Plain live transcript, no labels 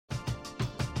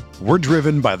We're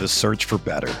driven by the search for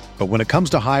better. But when it comes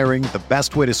to hiring, the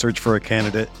best way to search for a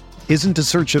candidate isn't to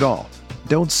search at all.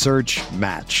 Don't search,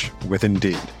 match with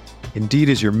Indeed. Indeed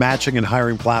is your matching and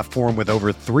hiring platform with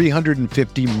over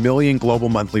 350 million global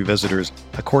monthly visitors,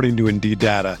 according to Indeed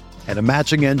data, and a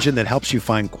matching engine that helps you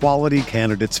find quality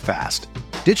candidates fast.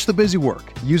 Ditch the busy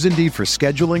work. Use Indeed for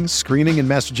scheduling, screening, and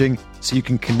messaging so you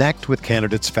can connect with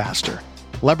candidates faster.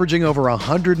 Leveraging over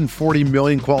 140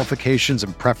 million qualifications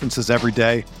and preferences every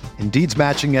day, Indeed's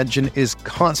matching engine is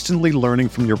constantly learning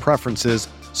from your preferences,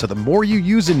 so the more you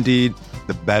use Indeed,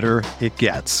 the better it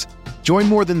gets. Join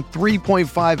more than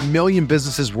 3.5 million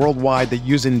businesses worldwide that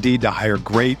use Indeed to hire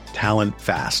great talent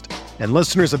fast. And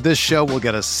listeners of this show will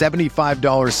get a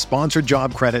 $75 sponsored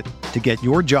job credit to get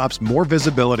your jobs more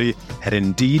visibility at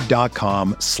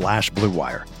Indeed.com/Blue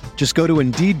Wire. Just go to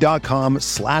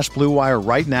Indeed.com/Blue Wire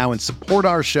right now and support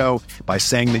our show by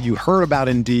saying that you heard about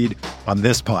Indeed on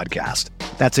this podcast.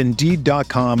 That's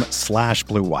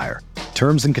Indeed.com/Blue Wire.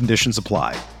 Terms and conditions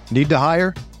apply. Need to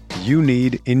hire? You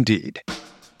need Indeed.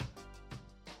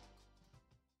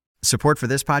 Support for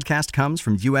this podcast comes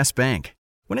from U.S. Bank.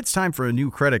 When it's time for a new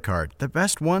credit card, the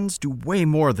best ones do way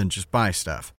more than just buy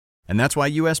stuff. And that's why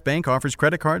U.S. Bank offers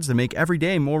credit cards that make every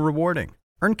day more rewarding.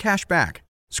 Earn cash back,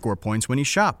 score points when you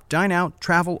shop, dine out,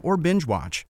 travel, or binge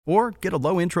watch, or get a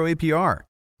low intro APR.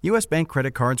 U.S. Bank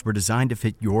credit cards were designed to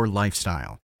fit your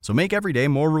lifestyle. So make every day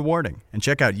more rewarding and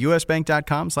check out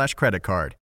usbank.com/credit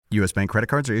card. U.S. Bank credit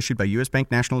cards are issued by U.S. Bank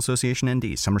National Association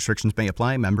ND. Some restrictions may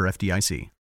apply. Member FDIC.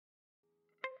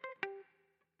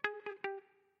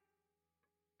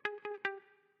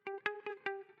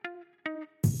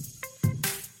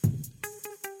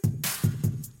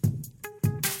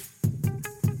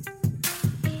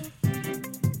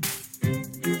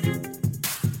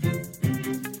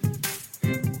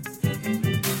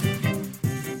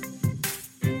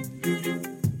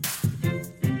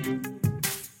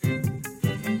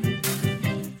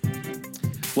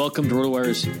 Welcome to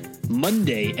RotoWire's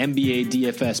Monday NBA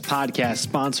DFS podcast,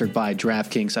 sponsored by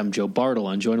DraftKings. I'm Joe Bartel,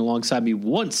 and joined alongside me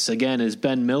once again is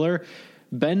Ben Miller.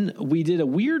 Ben, we did a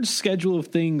weird schedule of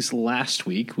things last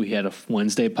week. We had a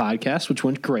Wednesday podcast, which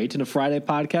went great, and a Friday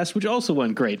podcast, which also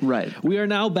went great. Right. We are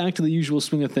now back to the usual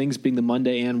swing of things, being the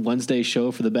Monday and Wednesday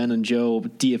show for the Ben and Joe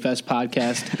DFS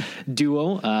podcast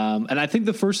duo. And I think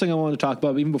the first thing I wanted to talk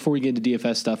about, even before we get into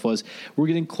DFS stuff, was we're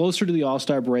getting closer to the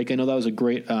All-Star break. I know that was a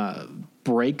great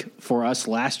break for us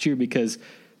last year because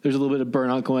there's a little bit of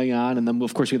burnout going on. And then,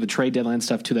 of course, we have the trade deadline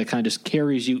stuff, too, that kind of just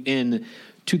carries you in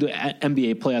to the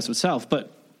NBA playoffs itself.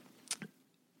 But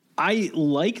I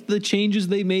like the changes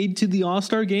they made to the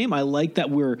All-Star game. I like that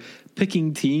we're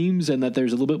picking teams and that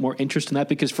there's a little bit more interest in that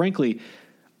because, frankly,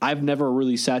 I've never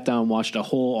really sat down and watched a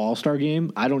whole All-Star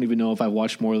game. I don't even know if I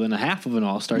watched more than a half of an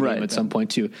All-Star game at some point,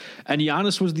 too. And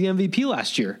Giannis was the MVP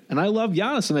last year. And I love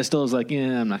Giannis, and I still was like,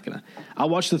 I'm not going to. I'll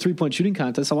watch the three-point shooting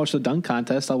contest. I'll watch the dunk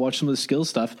contest. I'll watch some of the skill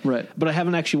stuff. Right. But I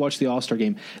haven't actually watched the All-Star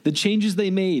game. The changes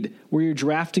they made where you're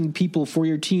drafting people for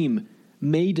your team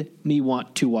made me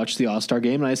want to watch the All-Star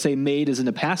game. And I say made as in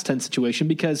a past tense situation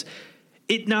because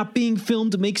it not being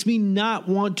filmed makes me not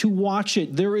want to watch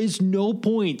it. There is no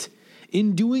point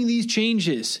in doing these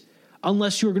changes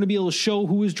unless you're going to be able to show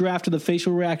who was drafted, the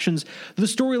facial reactions, the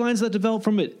storylines that develop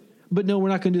from it. But no, we're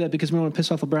not going to do that because we don't want to piss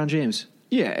off LeBron James.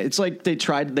 Yeah, it's like they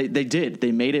tried, they did.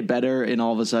 They made it better, and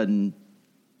all of a sudden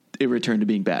it returned to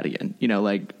being bad again. You know,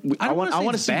 like I want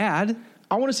to see bad.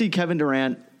 I want to see Kevin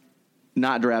Durant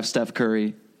not draft Steph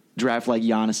Curry, draft like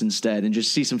Giannis instead, and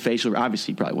just see some facial.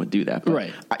 Obviously, he probably wouldn't do that. But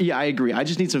right. Yeah, I agree. I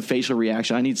just need some facial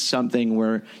reaction. I need something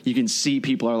where you can see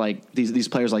people are like these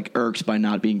players like irked by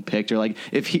not being picked, or like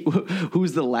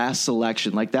who's the last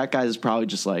selection? Like that guy is probably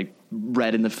just like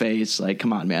red in the face. Like,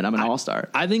 come on, man, I'm an all-star.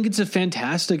 I think it's a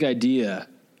fantastic idea.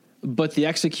 But the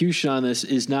execution on this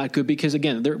is not good because,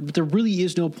 again, there really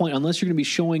is no point unless you're going to be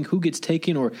showing who gets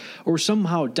taken or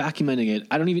somehow documenting it.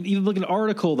 I don't even look at an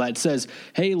article that says,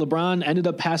 hey, LeBron ended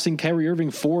up passing Kyrie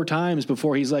Irving 4 times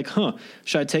before he's like,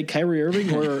 should I take Kyrie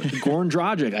Irving or Goran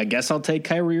Dragic? I guess I'll take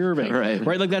Kyrie Irving.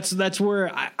 Right? Like that's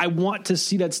where I want to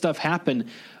see that stuff happen.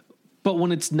 But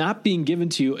when it's not being given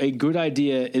to you, a good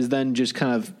idea is then just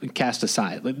kind of cast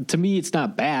aside. Like, to me, it's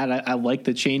not bad. I like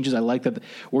the changes. I like that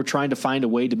we're trying to find a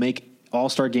way to make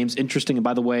All-Star game's interesting. And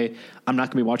by the way, I'm not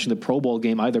going to be watching the Pro Bowl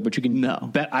game either, but you can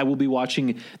bet I will be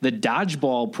watching the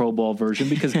Dodgeball Pro Bowl version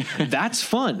because that's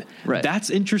fun. Right. That's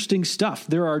interesting stuff.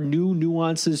 There are new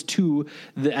nuances to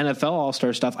the NFL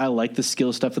All-Star stuff. I like the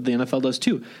skill stuff that the NFL does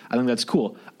too. I think that's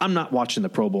cool. I'm not watching the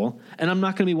Pro Bowl, and I'm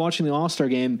not going to be watching the All-Star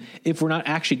game if we're not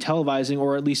actually televising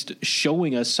or at least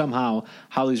showing us somehow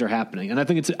how these are happening. And I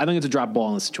think it's a drop ball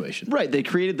in the situation. Right. They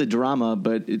created the drama,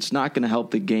 but it's not going to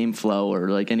help the game flow or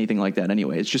like anything like that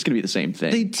anyway. It's just going to be the same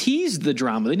thing. They teased the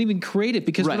drama. They didn't even create it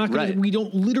because we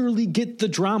don't literally get the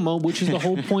drama, which is the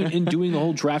whole point in doing the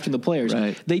whole drafting the players.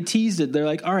 Right. They teased it. They're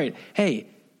like, all right, hey,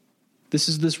 this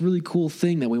is this really cool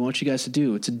thing that we want you guys to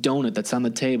do. It's a donut that's on the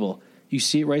table. You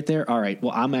see it right there? All right,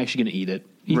 well, I'm actually going to eat it.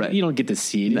 You don't get to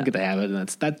see it. You don't get to have it.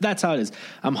 And that's how it is.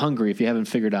 I'm hungry if you haven't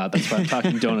figured out. That's why I'm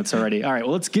talking donuts already. All right,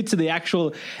 well, let's get to the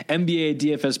actual NBA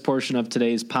DFS portion of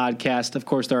today's podcast. Of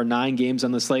course, there are 9 games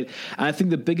on the slate. And I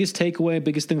think the biggest takeaway,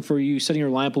 biggest thing for you setting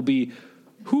your lineup will be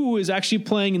who is actually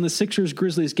playing in the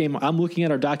Sixers-Grizzlies game. I'm looking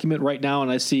at our document right now,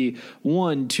 and I see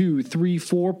 1, 2, 3,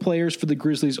 4 players for the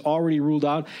Grizzlies already ruled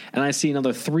out, and I see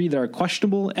another 3 that are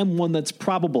questionable and 1 that's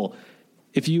probable.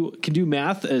 If you can do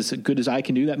math as good as I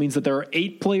can do, that means that there are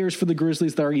 8 players for the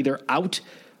Grizzlies that are either out,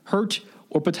 hurt,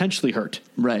 or potentially hurt.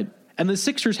 Right. And the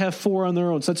Sixers have 4 on their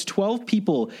own. So that's 12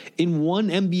 people in one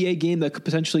NBA game that could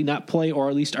potentially not play or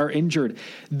at least are injured.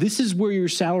 This is where your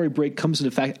salary break comes into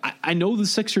effect. I know the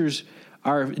Sixers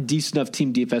are a decent enough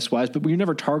team DFS-wise, but you're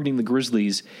never targeting the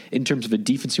Grizzlies in terms of a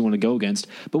defense you want to go against.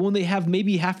 But when they have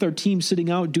maybe half their team sitting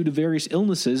out due to various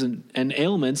illnesses and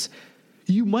ailments,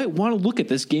 you might want to look at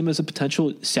this game as a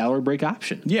potential salary break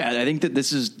option. Yeah, I think that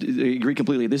I agree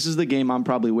completely. This is the game I'm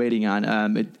probably waiting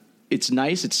on. It's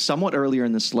nice. It's somewhat earlier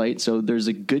in the slate, so there's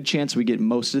a good chance we get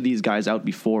most of these guys out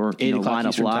before 8 o'clock lineup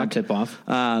Eastern lock. time tip-off.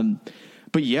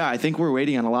 But yeah, I think we're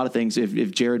waiting on a lot of things.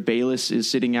 If Jared Bayless is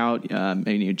sitting out, and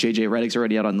JJ Redick's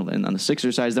already out on the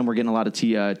Sixers side, then we're getting a lot of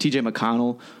TJ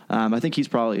McConnell. I think he's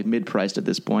probably mid-priced at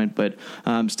this point, but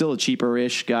still a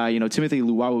cheaper-ish guy. Timothy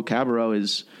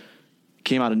Luwawu-Cabarrot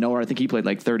came out of nowhere. I think he played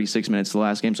like 36 minutes the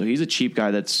last game, so he's a cheap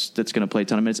guy that's going to play a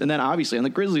ton of minutes. And then obviously on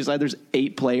the Grizzlies side, there's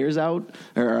 8 players out,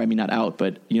 or I mean not out,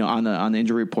 but on the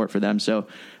injury report for them. So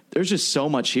there's just so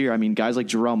much here. I mean, guys like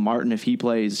Jarrell Martin, if he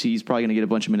plays, he's probably going to get a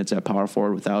bunch of minutes at power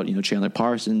forward without Chandler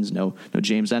Parsons, no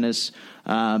James Ennis.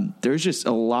 There's just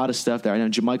a lot of stuff there. I know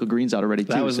JaMychal Green's out already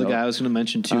too. That was the guy I was going to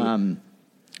mention too.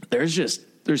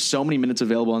 There's so many minutes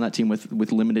available on that team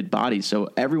with limited bodies.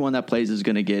 So everyone that plays is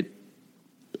going to get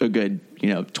a good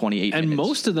 28 and minutes.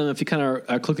 Most of them, if you kind of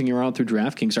are clicking around through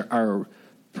DraftKings, are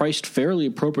priced fairly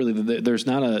appropriately. There's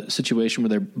not a situation where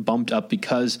they're bumped up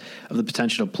because of the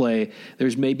potential to play.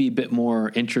 There's maybe a bit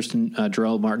more interest in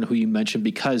Jarrell Martin, who you mentioned,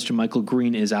 because JaMychal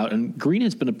Green is out, and Green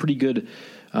has been a pretty good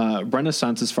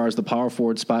renaissance as far as the power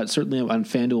forward spot, certainly on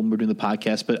FanDuel when we're doing the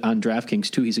podcast, but on DraftKings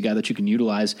too, he's a guy that you can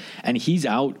utilize, and he's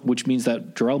out, which means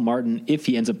that Jarrell Martin, if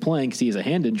he ends up playing because he has a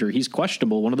hand injury, he's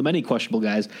questionable, one of the many questionable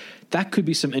guys. That could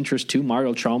be some interest too.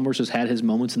 Mario Chalmers has had his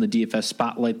moments in the DFS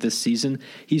spotlight this season.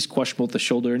 He's questionable with the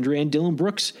shoulder injury, and Dylan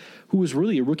Brooks, who was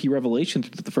really a rookie revelation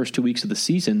through the first 2 weeks of the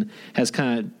season, has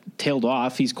kind of tailed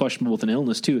off. He's questionable with an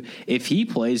illness too. If he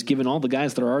plays, given all the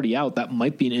guys that are already out, that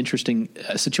might be an interesting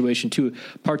situation too,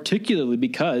 particularly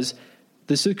because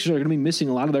the Sixers are going to be missing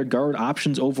a lot of their guard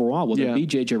options overall, whether it be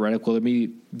J.J. Redick, whether it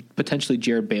be potentially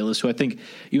Jared Bayless, who I think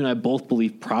you and I both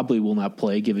believe probably will not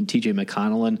play, given T.J.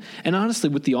 McConnell. And honestly,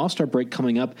 with the All-Star break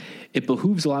coming up, it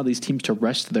behooves a lot of these teams to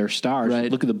rest their stars.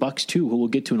 Right. Look at the Bucks, too, who we'll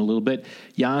get to in a little bit.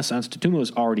 Giannis Antetokounmpo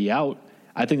is already out.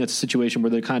 I think that's a situation where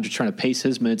they're kind of just trying to pace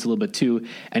his minutes a little bit too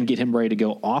and get him ready to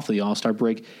go off the All-Star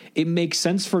break. It makes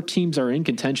sense for teams that are in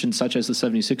contention, such as the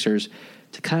 76ers,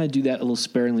 to kind of do that a little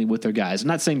sparingly with their guys. I'm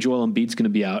not saying Joel Embiid's going to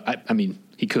be out. I mean,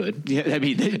 he could. Yeah, I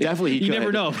mean, definitely he could. You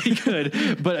never know. He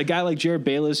could. But a guy like Jared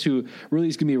Bayless, who really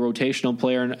is going to be a rotational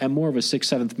player and more of a 6th,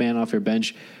 7th man off your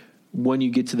bench, when you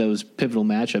get to those pivotal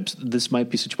matchups, this might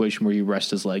be a situation where you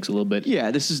rest his legs a little bit.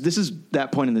 Yeah, this is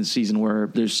that point in the season where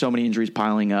there's so many injuries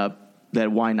piling up that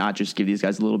why not just give these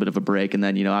guys a little bit of a break, and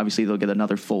then obviously they'll get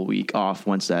another full week off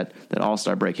once that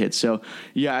All-Star break hits. So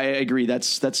yeah, I agree.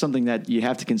 That's something that you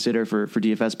have to consider for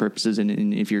DFS purposes,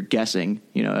 and if you're guessing,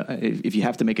 if you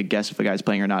have to make a guess if a guy's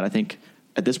playing or not, I think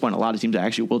at this point, a lot of teams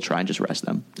actually will try and just rest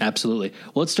them. Absolutely.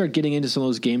 Well, let's start getting into some of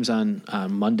those games on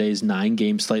Monday's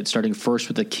 9-game slate, starting first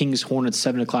with the Kings-Hornets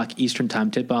 7 o'clock Eastern time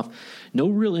tip-off. No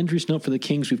real injuries note for the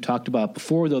Kings. We've talked about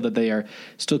before, though, that they are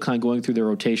still kind of going through their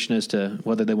rotation as to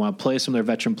whether they want to play some of their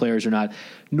veteran players or not.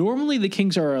 Normally, the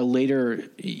Kings are a later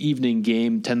evening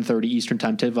game, 10:30 Eastern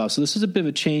time tip-off, so this is a bit of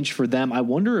a change for them. I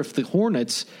wonder if the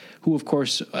Hornets, who, of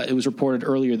course, it was reported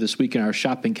earlier this week in our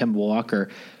shopping Kemba Walker,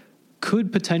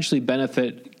 could potentially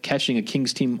benefit catching a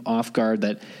Kings team off guard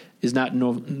that is not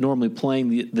normally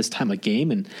playing this time of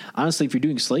game. And honestly, if you're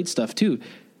doing slate stuff too,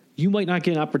 you might not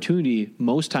get an opportunity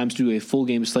most times to do a full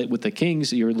game slate with the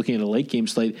Kings. You're looking at a late game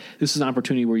slate. This is an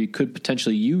opportunity where you could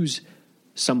potentially use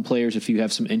some players if you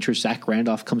have some interest. Zach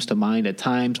Randolph comes to mind at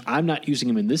times. I'm not using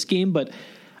him in this game, but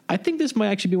I think this might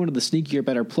actually be one of the sneakier,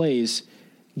 better plays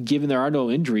given there are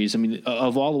no injuries. I mean,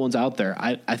 of all the ones out there,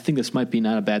 I think this might be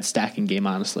not a bad stacking game,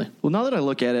 honestly. Well, now that I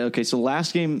look at it, okay, so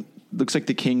last game looks like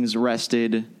the Kings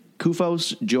rested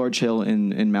Kufos, George Hill,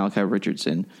 and Malachi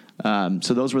Richardson.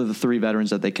 So those were the 3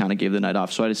 veterans that they kind of gave the night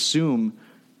off. So I'd assume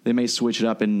they may switch it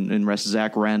up and rest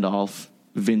Zach Randolph,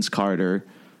 Vince Carter,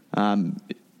 and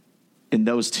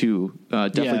those 2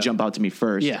 definitely jump out to me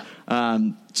first. Yeah.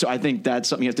 So I think that's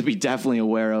something you have to be definitely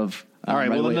aware of. All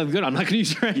right, well, then that's good. I'm not going to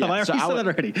use Randolph. Yeah, I already said that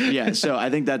already. Yeah, so I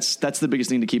think that's the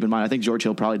biggest thing to keep in mind. I think George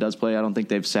Hill probably does play. I don't think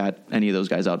they've sat any of those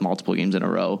guys out multiple games in a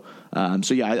row.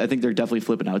 So, yeah, I think they're definitely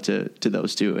flipping out to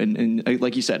those 2. And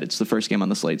like you said, it's the first game on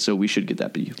the slate, so we should get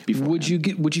that before. Would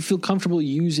you feel comfortable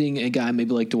using a guy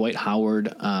maybe like Dwight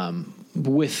Howard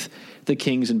with the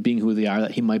Kings and being who they are,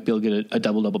 that he might be able to get a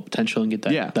double-double potential and get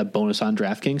that bonus on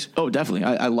DraftKings? Oh, definitely.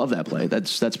 I love that play.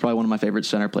 That's probably one of my favorite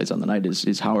center plays on the night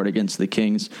is Howard against the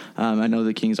Kings. I know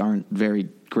the Kings aren't very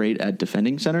great at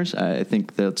defending centers. I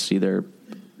think that's either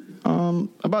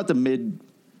about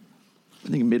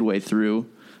midway through.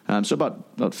 So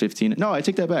about 15. No, I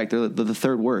take that back. They're the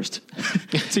 3rd worst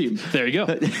team. There you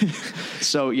go.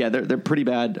 So, yeah, they're pretty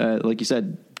bad. Like you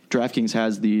said, DraftKings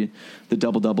has the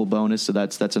double-double bonus, so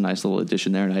that's a nice little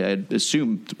addition there. And I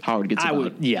assume Howard gets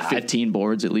 15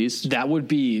 boards at least. That would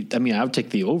be, I mean, I would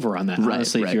take the over on that,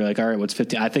 honestly. If you're like, all right, what's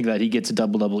 15? I think that he gets a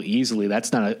double-double easily.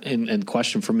 That's not in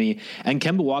question for me. And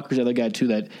Kemba Walker's the other guy, too,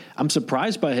 that I'm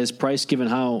surprised by his price, given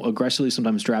how aggressively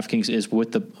sometimes DraftKings is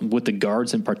with the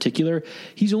guards in particular.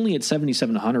 He's only at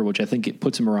 7,700, which I think it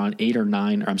puts him around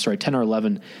 10 or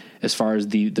 11 as far as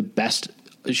the best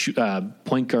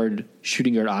point guard,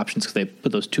 shooting guard options, because they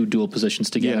put those 2 dual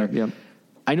positions together. Yeah.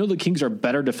 I know the Kings are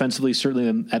better defensively,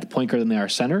 certainly at the point guard than they are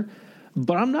center,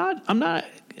 but I'm not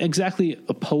exactly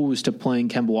opposed to playing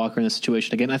Kemba Walker in this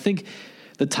situation. Again, I think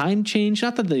the time change,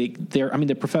 not that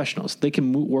they're professionals. They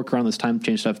can work around this time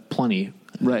change stuff plenty.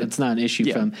 Right. It's not an issue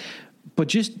for them. But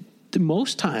just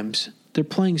most times they're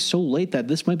playing so late that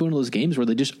this might be one of those games where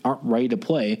they just aren't ready to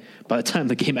play by the time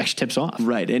the game actually tips off.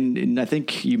 Right. And I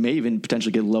think you may even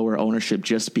potentially get lower ownership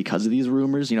just because of these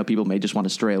rumors. People may just want to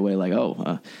stray away like,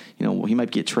 he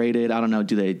might get traded. I don't know.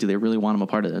 Do they really want him a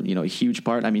part of, a huge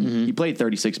part? I mean, he played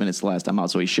 36 minutes the last time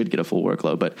out, so he should get a full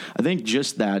workload. But I think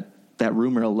just that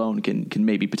rumor alone can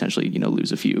maybe potentially,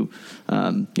 lose a few,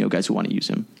 guys who want to use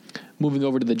him. Moving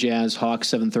over to the Jazz Hawks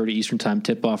 7:30 Eastern time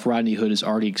tip-off. Rodney Hood is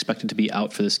already expected to be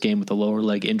out for this game with a lower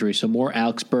leg injury. So more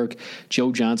Alex Burke,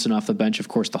 Joe Johnson off the bench. Of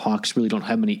course, the Hawks really don't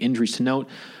have many injuries to note,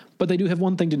 but they do have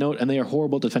one thing to note, and they are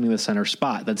horrible defending the center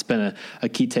spot. That's been a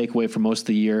key takeaway for most of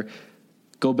the year.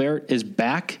 Gobert is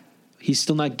back. He's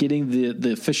still not getting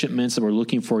the efficient minutes that we're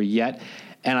looking for yet.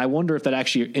 And I wonder if that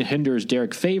actually hinders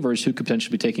Derek Favors, who could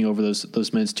potentially be taking over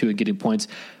those minutes too and getting points.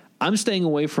 I'm staying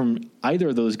away from either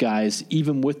of those guys,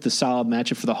 even with the solid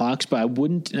matchup for the Hawks, but I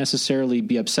wouldn't necessarily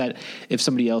be upset if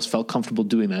somebody else felt comfortable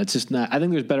doing that. It's just not. I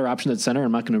think there's better options at center.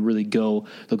 I'm not going to really go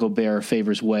the Gobert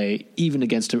Favors way, even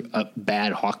against a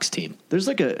bad Hawks team. There's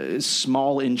like a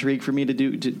small intrigue for me to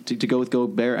go with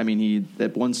Gobert. I mean, he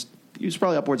was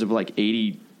probably upwards of like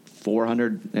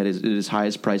 8,400 at his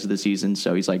highest price of the season.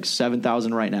 So he's like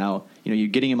 7,000 right now. You're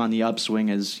getting him on the upswing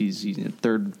as he's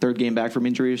third game back from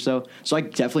injury or so. So I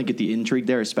definitely get the intrigue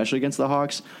there, especially against the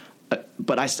Hawks.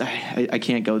 But I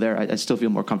can't go there. I still feel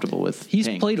more comfortable with. He's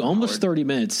played almost 30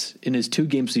 minutes in his 2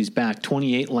 games he's back.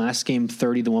 28 last game,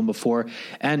 30 the one before,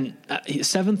 and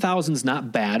 7,000 is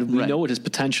not bad. We know what his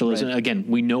potential is, and again,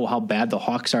 we know how bad the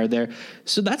Hawks are there.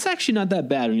 So that's actually not that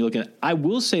bad when you look at it. I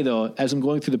will say though, as I'm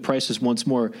going through the prices once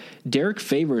more, Derek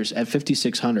Favors at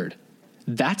 5,600.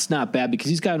 That's not bad because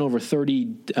he's gotten over 30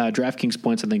 DraftKings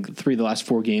points. I think 3 of the last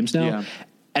 4 games now,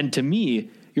 and to me,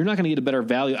 you're not going to get a better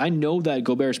value. I know that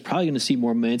Gobert is probably going to see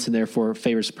more minutes and therefore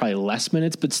Favors probably less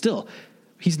minutes, but still,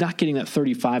 he's not getting that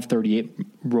 35, 38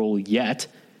 role yet.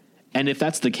 And if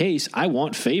that's the case, I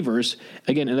want Favors,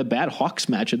 again, in a bad Hawks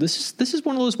matchup. This is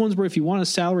one of those ones where if you want a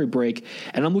salary break,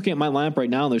 and I'm looking at my lineup right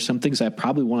now, and there's some things I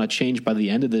probably want to change by the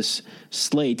end of this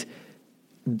slate,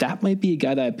 that might be a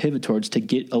guy that I pivot towards to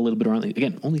get a little bit around.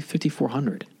 Again, only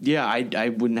 5,400. Yeah, I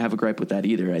wouldn't have a gripe with that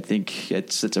either. I think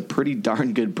it's a pretty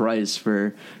darn good price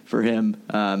for him.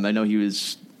 I know he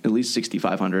was at least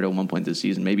 6,500 at one point this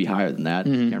season, maybe higher than that.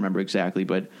 Can't remember exactly,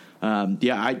 but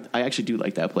I actually do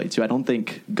like that play too. I don't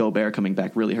think Gobert coming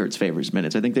back really hurts Favors'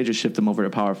 minutes. I think they just shift him over to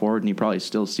power forward, and he probably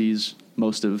still sees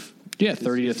most of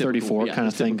 30 to 34 kind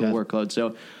of thing workload.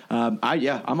 So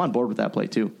I'm on board with that play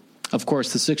too. Of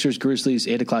course, the Sixers, Grizzlies,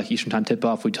 8 o'clock Eastern time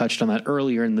tip-off. We touched on that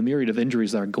earlier in the myriad of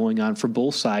injuries that are going on for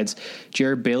both sides.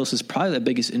 Jared Bayless is probably the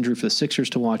biggest injury for the Sixers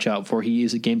to watch out for. He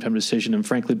is a game-time decision, and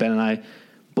frankly, Ben and I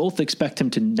both expect him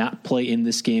to not play in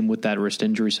this game with that wrist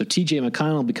injury. So TJ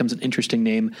McConnell becomes an interesting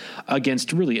name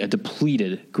against really a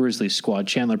depleted Grizzlies squad.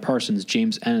 Chandler Parsons,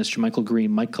 James Ennis, JaMychal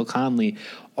Green, Michael Conley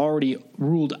already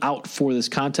ruled out for this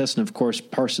contest. And, of course,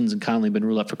 Parsons and Conley have been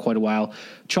ruled out for quite a while.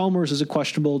 Chalmers is a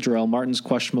questionable. Jarrell Martin's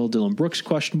questionable. Dylan Brooks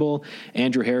questionable.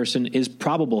 Andrew Harrison is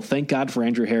probable. Thank God for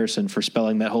Andrew Harrison for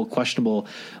spelling that whole questionable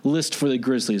list for the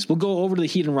Grizzlies. We'll go over to the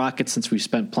Heat and Rockets since we've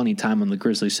spent plenty of time on the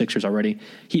Grizzlies Sixers already.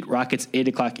 Heat Rockets, 8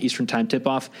 o'clock Eastern time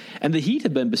tip-off. And the Heat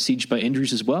have been besieged by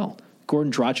injuries as well.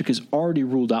 Gordon Dragic is already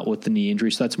ruled out with the knee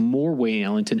injury, so that's more Wayne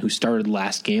Ellington, who started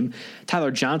last game.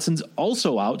 Tyler Johnson's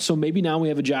also out, so maybe now we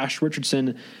have a Josh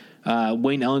Richardson,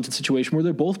 Wayne Ellington situation where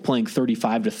they're both playing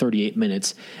 35 to 38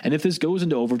 minutes. And if this goes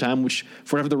into overtime, which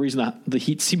for whatever the reason the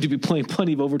Heat seem to be playing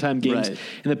plenty of overtime games in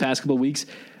the past couple of weeks,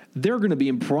 they're going to be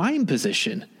in prime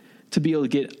position to be able to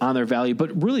get on their value.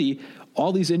 But really,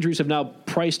 all these injuries have now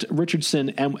priced Richardson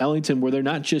and Ellington where they're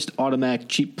not just automatic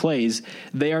cheap plays.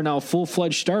 They are now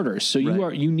full-fledged starters. So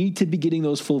you need to be getting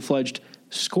those full-fledged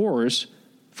scorers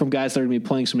from guys that are going to be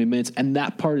playing so many minutes. And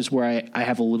that part is where I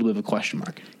have a little bit of a question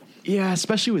mark. Yeah,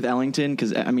 especially with Ellington,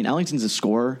 because, I mean, Ellington's a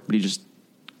scorer, but he just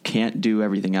can't do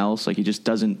everything else. Like, he just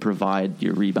doesn't provide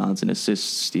your rebounds and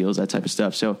assists, steals, that type of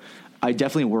stuff. So I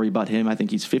definitely worry about him. I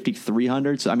think he's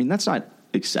 5,300. So, I mean, that's not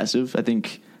excessive. I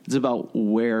think it's about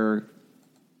where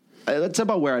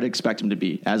I'd expect him to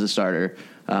be as a starter.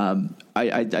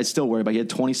 I still worry about. He had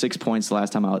 26 points the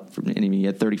last time out from enemy. He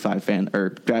had 35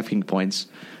 DraftKings points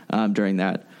during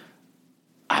that.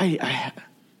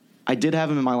 I did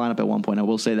have him in my lineup at one point. I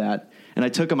will say that, and I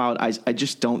took him out. I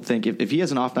just don't think if he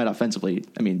has an off night offensively,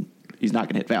 I mean, he's not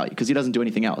going to hit value because he doesn't do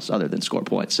anything else other than score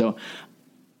points. So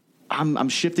I'm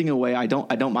shifting away. I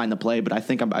don't mind the play, but I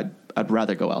think I'd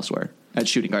rather go elsewhere at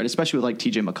shooting guard, especially with like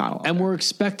TJ McConnell. And we're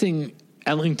expecting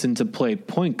Ellington to play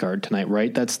point guard tonight,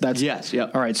 right? That's yes, yeah.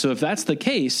 All right, so if that's the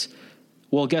case,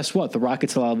 well, guess what? The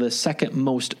Rockets allow the second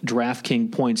most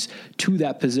DraftKings points to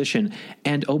that position.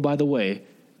 And, oh, by the way,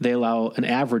 they allow an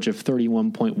average of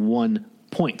 31.1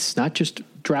 points, not just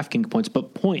DraftKings points,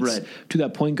 but points to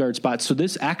that point guard spot. So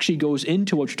this actually goes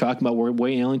into what you're talking about where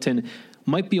Wayne Ellington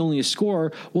might be only a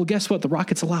scorer. Well, guess what? The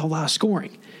Rockets allow a lot of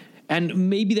scoring. And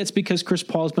maybe that's because Chris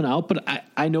Paul's been out, but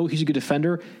I know he's a good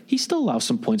defender. He still allows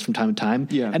some points from time to time.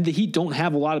 Yeah. And the Heat don't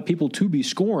have a lot of people to be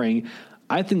scoring.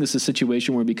 I think this is a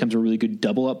situation where it becomes a really good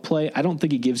double-up play. I don't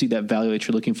think he gives you that value that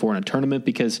you're looking for in a tournament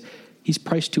because he's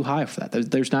priced too high for that.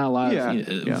 There's not a lot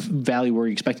of value where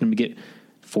you're expecting him to get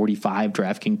 45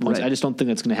 DraftKings points. I just don't think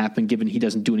that's going to happen given he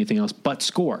doesn't do anything else but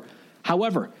score.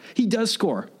 However, he does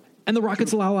score, and the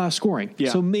Rockets allow a lot of scoring.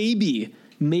 Yeah. So maybe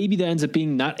that ends up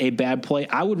being not a bad play.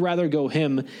 I would rather go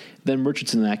him than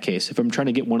Richardson in that case. If I'm trying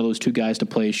to get one of those two guys to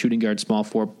play shooting guard, small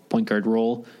forward, point guard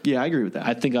role. Yeah, I agree with that.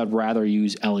 I think I'd rather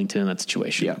use Ellington in that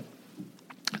situation. Yeah.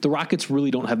 The Rockets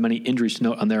really don't have many injuries to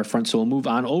note on their front, so we'll move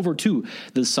on over to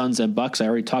the Suns and Bucks. I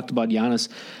already talked about Giannis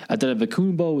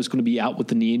Antetokounmpo is going to be out with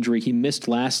the knee injury. He missed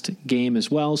last game as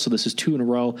well, so this is 2 in a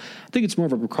row. I think it's more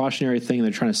of a precautionary thing, and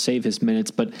they're trying to save his minutes.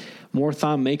 But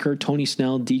Thon Maker, Tony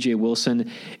Snell, DJ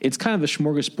Wilson, it's kind of a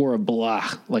smorgasbord of blah.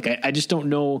 Like, I just don't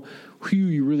know who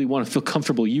you really want to feel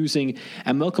comfortable using.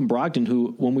 And Malcolm Brogdon,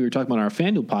 who, when we were talking about our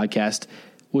FanDuel podcast,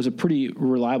 was a pretty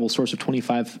reliable source of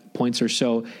 25 points or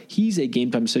so. He's a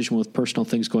game-time decision with personal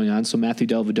things going on, so Matthew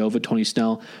Dellavedova, Tony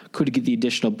Snell could get the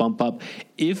additional bump up.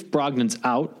 If Brogdon's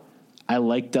out, I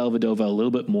like Dellavedova a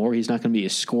little bit more. He's not going to be a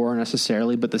scorer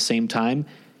necessarily, but at the same time,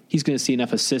 he's going to see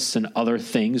enough assists and other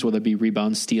things, whether it be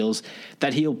rebounds, steals,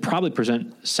 that he'll probably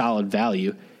present solid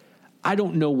value. I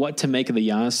don't know what to make of the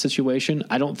Giannis situation.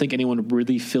 I don't think anyone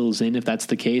really fills in if that's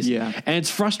the case. Yeah. And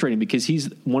it's frustrating because he's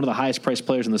one of the highest-priced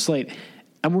players on the slate,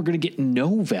 and we're going to get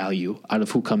no value out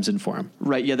of who comes in for him.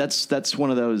 Right. Yeah, that's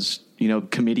one of those,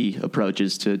 committee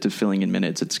approaches to filling in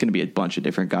minutes. It's going to be a bunch of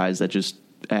different guys that just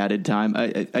added time.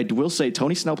 I will say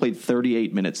Tony Snell played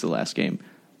 38 minutes the last game.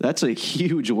 That's a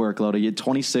huge workload. He had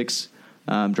 26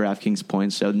 DraftKings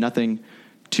points, so nothing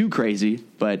too crazy,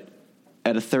 but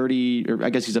at a 30, or I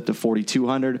guess he's up to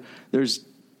 4,200. There's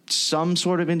some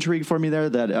sort of intrigue for me there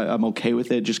that I'm okay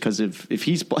with it, just because if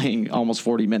he's playing almost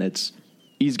 40 minutes,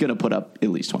 he's going to put up at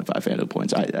least 25 FanDuel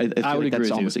points. I feel like that's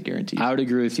almost a guarantee. I would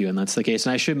agree with you, and that's the case.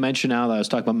 And I should mention now that I was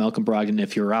talking about Malcolm Brogdon.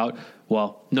 If you're out,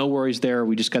 well, no worries there.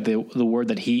 We just got the word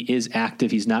that he is active.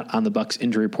 He's not on the Bucks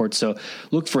injury report, so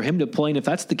look for him to play. And if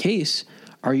that's the case,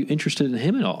 are you interested in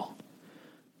him at all?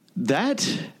 That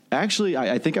actually,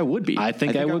 I think I would be. I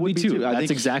think I would be too.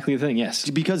 That's exactly the thing. Yes,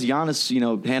 because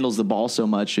Giannis, handles the ball so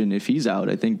much, and if he's out,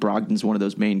 I think Brogdon's one of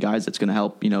those main guys that's going to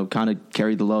help, kind of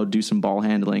carry the load, do some ball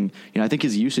handling. I think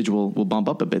his usage will bump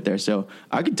up a bit there. So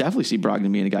I could definitely see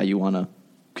Brogdon being a guy you want to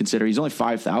consider. He's only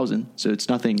 5,000, so it's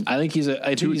nothing. I think he's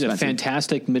a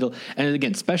fantastic middle, and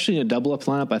again, especially in a double up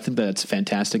lineup, I think that's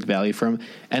fantastic value for him.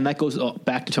 And that goes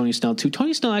back to Tony Snell too.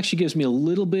 Tony Snell actually gives me a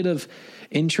little bit of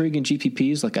intrigue in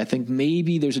GPPs. Like I think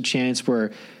maybe there's a chance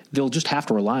where they'll just have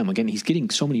to rely on him. Again, he's getting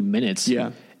so many minutes,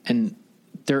 and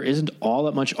there isn't all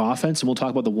that much offense. And we'll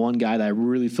talk about the one guy that I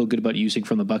really feel good about using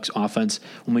from the Bucks offense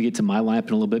when we get to my lineup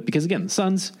in a little bit, because again, the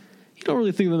Suns, you don't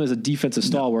really think of them as a defensive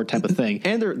stalwart type of thing.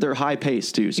 And they're high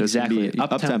paced too. So exactly. It's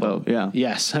up tempo. Yeah.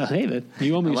 Yes. Hey,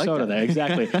 you owe me like soda that. there.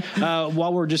 Exactly.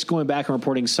 While we're just going back and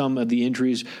reporting some of the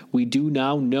injuries, we do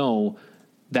now know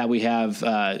that we have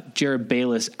Jared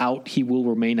Bayless out. He will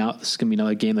remain out. This is going to be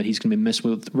another game that he's going to be missed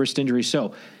with wrist injury.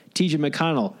 So TJ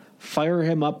McConnell, fire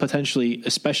him up potentially,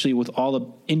 especially with all the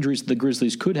injuries the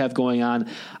Grizzlies could have going on.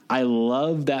 I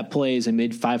love that play as a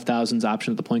mid-5,000s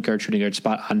option at the point guard shooting guard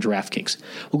spot on DraftKings.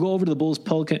 We'll go over to the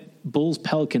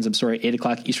Bulls-Pelicans, 8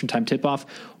 o'clock Eastern time tip-off.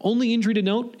 Only injury to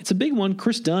note, it's a big one.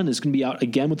 Chris Dunn is going to be out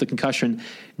again with the concussion.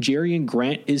 Jerian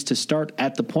Grant is to start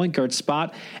at the point guard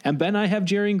spot. And Ben, I have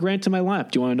Jerian Grant in my lap.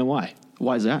 Do you want to know why?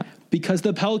 Why is that? Because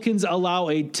the Pelicans allow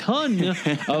a ton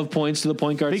of points to the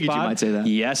point guard spot. You might say that.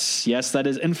 Yes, that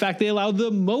is. In fact, they allow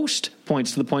the most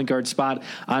points to the point guard spot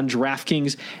on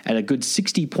DraftKings at a good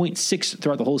 60.6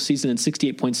 throughout the whole season and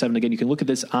 68.7. Again, you can look at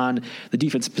this on the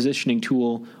defensive positioning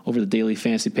tool over the daily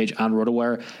fantasy page on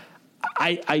RotoWire.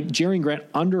 Jerian Grant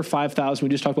under 5,000. We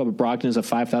just talked about Brogdon as a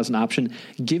 5,000 option.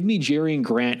 Give me Jerian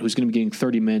Grant, who's going to be getting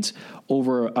 30 minutes,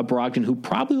 over a Brogdon who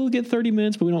probably will get 30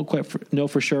 minutes, but we don't quite know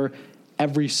for sure,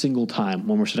 every single time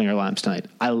when we're setting our lineups tonight.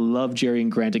 I love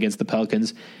Jerian Grant against the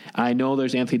Pelicans. I know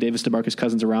there's Anthony Davis, DeMarcus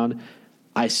Cousins around.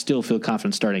 I still feel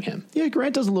confident starting him. Yeah,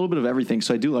 Grant does a little bit of everything,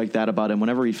 so I do like that about him.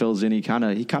 Whenever he fills in, he kind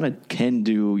of can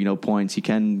do points. He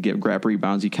can grab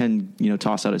rebounds. He can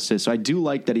toss out assists. So I do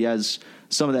like that he has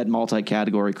some of that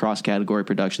multi-category, cross-category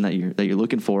production that you're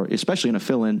looking for, especially in a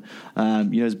fill-in.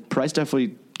 His price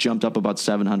definitely jumped up about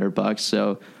 $700.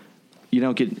 So you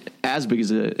don't get as big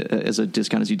as a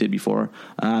discount as you did before.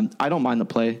 I don't mind the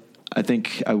play. I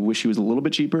think I wish he was a little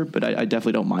bit cheaper, but I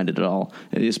definitely don't mind it at all,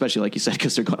 especially like you said,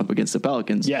 because they're going up against the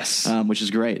Pelicans. Yes. Which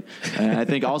is great. I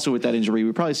think also with that injury,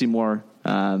 we probably see more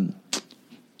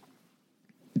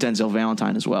Denzel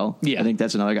Valentine as well. Yeah. I think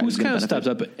that's another guy who's kind of steps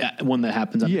up when that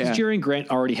happens. Yeah. Jerian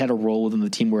Grant already had a role within the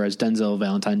team, whereas Denzel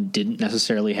Valentine didn't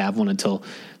necessarily have one until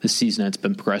the season. It's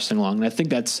been progressing along, and I think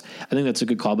that's a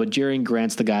good call. But Jerian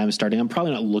Grant's the guy I'm starting. I'm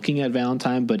probably not looking at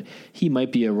Valentine, but he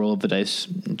might be a roll of the dice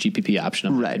GPP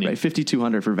option. Right.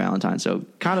 $5,200 for Valentine, so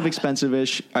kind of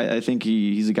expensive-ish. I think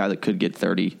he's a guy that could get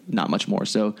 30, not much more.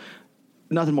 So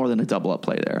nothing more than a double up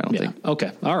play there, I don't think.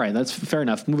 Okay. All right. That's fair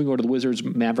enough. Moving over to the Wizards,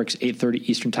 Mavericks, 8:30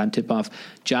 Eastern time tip-off.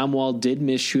 John Wall did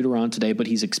miss shoot-around today, but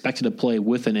he's expected to play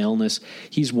with an illness.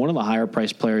 He's one of the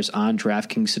higher-priced players on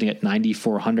DraftKings, sitting at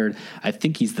 $9,400. I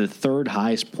think he's the third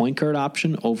highest point guard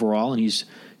option overall, and he's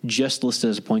just listed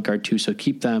as a point guard too, so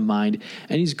keep that in mind.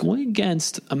 And he's going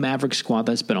against a Mavericks squad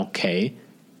that's been okay.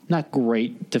 Not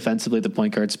great defensively at the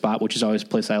point guard spot, which is always a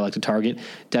place I like to target.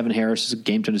 Devin Harris is a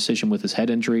game-time decision with his head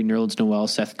injury. Nerlens Noel,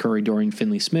 Seth Curry, Dorian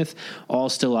Finney-Smith, all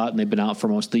still out, and they've been out for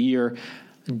most of the year.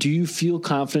 Do you feel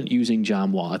confident using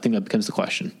John Wall? I think that becomes the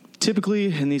question. Typically,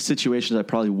 in these situations, I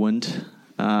probably wouldn't.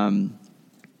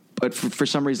 But for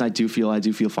some reason, I do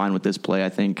feel fine with this play. I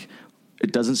think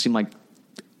it doesn't seem like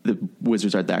the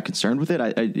Wizards are that concerned with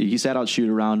it. He sat out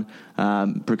shoot-around,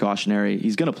 precautionary.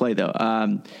 He's going to play,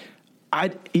 though.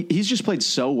 He's just played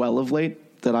so well of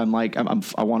late that I'm like,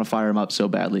 I want to fire him up so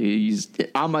badly. He's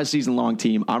on my season long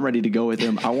team. I'm ready to go with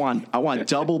him. I want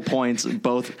double points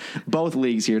both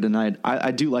leagues here tonight.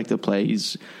 I do like the play.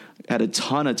 He's had a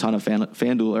ton of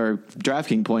FanDuel or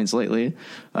DraftKings points lately.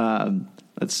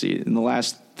 Let's see. In the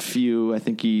last few, I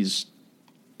think he's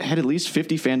had at least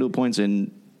 50 FanDuel points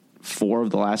in 4 of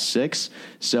the last 6.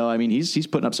 So, I mean, he's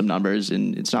putting up some numbers,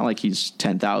 and it's not like he's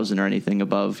 10,000 or anything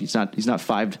above. He's not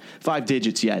five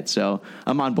digits yet. So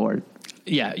I'm on board.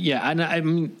 Yeah. And I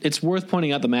mean, it's worth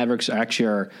pointing out the Mavericks actually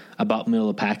are about middle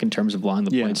of the pack in terms of allowing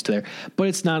the points to there, but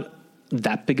it's not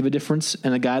that big of a difference.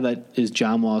 And a guy that is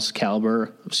John Wall's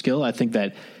caliber of skill, I think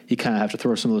that you kind of have to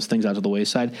throw some of those things out to the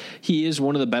wayside. He is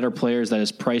one of the better players that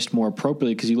is priced more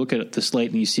appropriately, because you look at the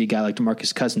slate and you see a guy like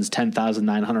DeMarcus Cousins,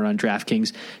 10,900 on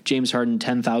DraftKings, James Harden,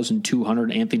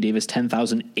 10,200, Anthony Davis,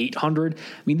 10,800. I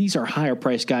mean, these are higher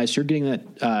priced guys. So you're getting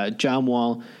that John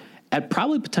Wall at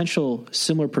probably potential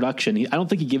similar production. I don't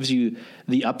think he gives you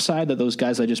the upside that those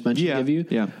guys I just mentioned give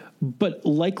you, but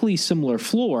likely similar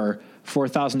floor for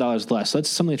 $1,000 less. So that's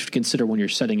something that you should consider when you're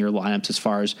setting your lineups as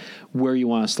far as where you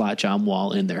want to slot John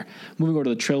Wall in there. Moving over to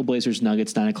the Trailblazers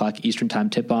Nuggets, 9 o'clock Eastern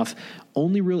time tip-off.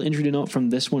 Only real injury to note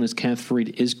from this one is Kenneth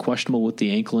Faried is questionable with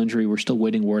the ankle injury. We're still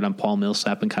waiting word on Paul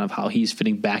Millsap and kind of how he's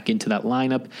fitting back into that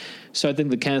lineup. So I think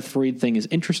the Kenneth Faried thing is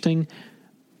interesting,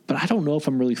 but I don't know if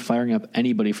I'm really firing up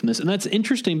anybody from this. And that's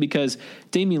interesting because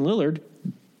Damian Lillard,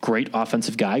 great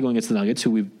offensive guy going against the Nuggets,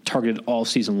 who we've targeted all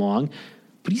season long,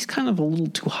 but he's kind of a little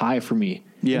too high for me.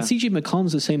 Yeah. And CJ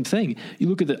McCollum's the same thing. You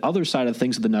look at the other side of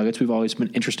things with the Nuggets, we've always been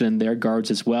interested in their guards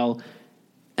as well.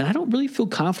 And I don't really feel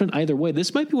confident either way.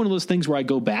 This might be one of those things where I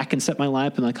go back and set my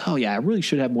lineup and like, oh yeah, I really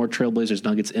should have more Trailblazers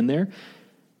Nuggets in there.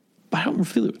 But I don't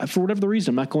feel it. For whatever the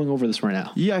reason, I'm not going over this right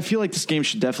now. Yeah, I feel like this game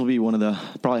should definitely be one of the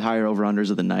probably higher over-unders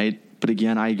of the night. But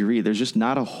again, I agree. There's just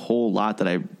not a whole lot that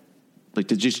I like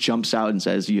that just jumps out and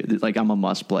says, like, I'm a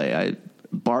must play.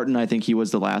 Barton, I think he was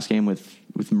the last game with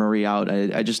Murray out.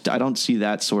 I don't see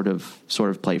that sort of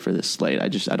play for this slate. I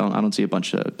don't see a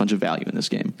bunch of value in this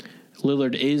game.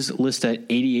 Lillard is listed at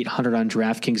 8,800 on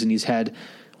DraftKings, and he's had,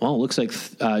 well, it looks like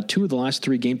 2 of the last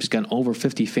 3 games he's gotten over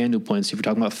 50 FanDuel points. If you're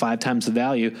talking about 5 times the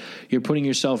value, you're putting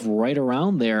yourself right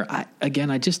around there.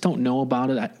 I just don't know about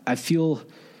it. I feel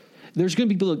there's going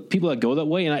to be people that go that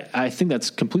way, and I think that's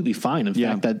completely fine. In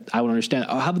fact, that I would understand.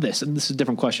 Oh, how about this? And this is a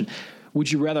different question. Would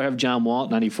you rather have John Wall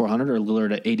at 9,400 or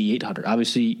Lillard at 8,800?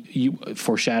 Obviously, you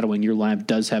foreshadowing your lineup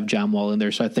does have John Wall in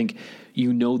there, so I think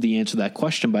you know the answer to that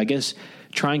question. But I guess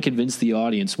try and convince the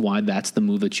audience why that's the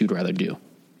move that you'd rather do.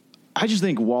 I just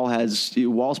think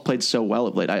Wall's played so well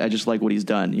of late. I just like what he's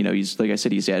done. You know, he's, like I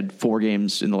said, he's had 4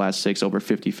 games in the last 6 over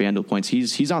 50 FanDuel points.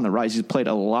 He's on the rise. He's played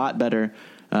a lot better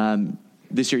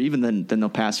this year even than the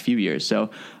past few years. So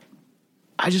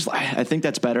I think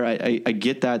that's better. I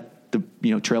get that the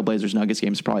Trailblazers Nuggets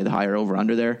game is probably the higher over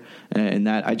under there, and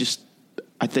that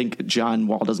I think John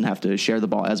Wall doesn't have to share the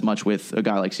ball as much with a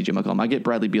guy like CJ McCollum. I get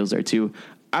Bradley Beal's there too.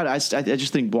 I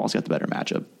just think Wall's got the better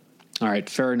matchup. All right,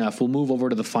 fair enough. We'll move over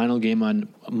to the final game on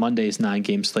Monday's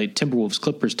 9-game slate. Timberwolves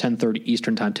Clippers, 10:30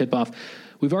 Eastern time tip-off.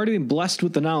 We've already been blessed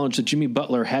with the knowledge that Jimmy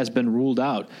Butler has been ruled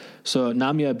out. So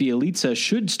Namia Bjelica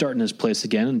should start in his place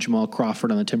again, and Jamal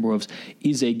Crawford on the Timberwolves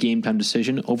is a game-time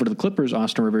decision. Over to the Clippers,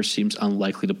 Austin Rivers seems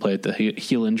unlikely to play with the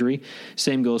heel injury.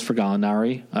 Same goes for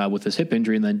Gallinari with his hip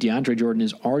injury, and then DeAndre Jordan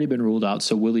has already been ruled out,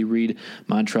 so Willie Reed,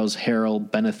 Montrezl Harrell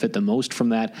benefit the most from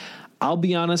that. I'll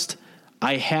be honest,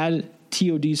 I had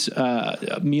Milos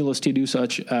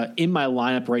Teodosic in my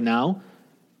lineup right now.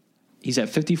 He's at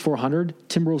 5,400.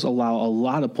 Timberwolves allow a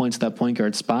lot of points at that point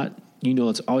guard spot.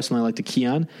 It's always something I like to key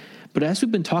on. But as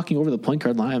we've been talking over the point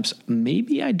guard lineups,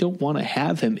 maybe I don't want to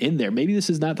have him in there. Maybe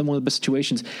this is not one of the best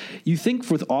situations. You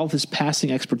think with all of his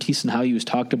passing expertise and how he was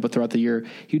talked about throughout the year,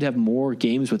 he'd have more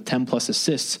games with 10-plus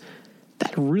assists.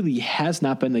 That really has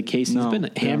not been the case. He's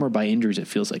been hammered by injuries, it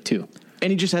feels like, too. And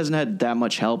he just hasn't had that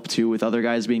much help, too, with other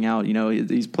guys being out.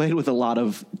 He's played with a lot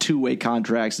of 2-way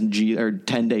contracts and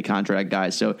 10-day contract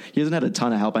guys. So he hasn't had a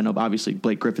ton of help. I know, obviously,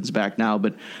 Blake Griffin's back now,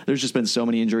 but there's just been so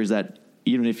many injuries that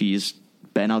even if he's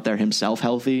been out there himself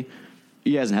healthy,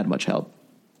 he hasn't had much help.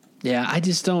 Yeah, I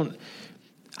just don't.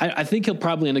 I think he'll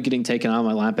probably end up getting taken out of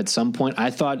my lineup at some point.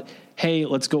 I thought, hey,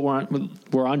 let's go.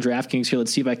 We're on DraftKings here.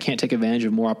 Let's see if I can't take advantage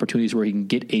of more opportunities where he can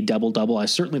get a double-double. I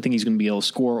certainly think he's going to be able to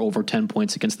score over 10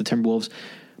 points against the Timberwolves.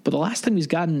 But the last time he's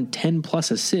gotten 10-plus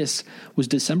assists was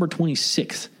December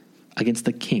 26th against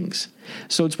the Kings.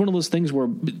 So it's one of those things where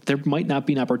there might not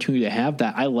be an opportunity to have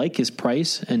that. I like his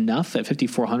price enough at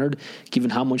 5,400, given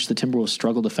how much the Timberwolves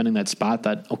struggle defending that spot,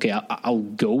 that, okay, I'll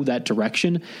go that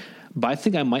direction. But I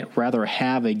think I might rather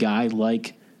have a guy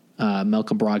like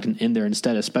Malcolm Brogdon in there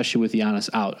instead, especially with Giannis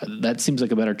out. That seems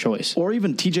like a better choice. Or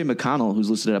even TJ McConnell, who's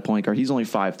listed at point guard. He's only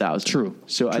 5,000. True.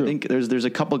 So I think there's a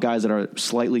couple guys that are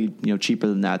slightly cheaper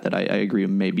than that I agree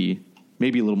maybe a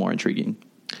little more intriguing.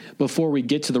 Before we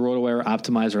get to the RotoWire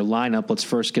Optimizer lineup, let's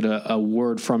first get a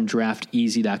word from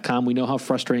DraftEasy.com. We know how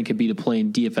frustrating it can be to play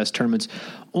in DFS tournaments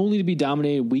only to be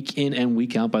dominated week in and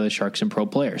week out by the Sharks and pro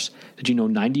players. Did you know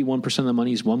 91% of the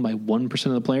money is won by 1%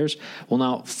 of the players? Well,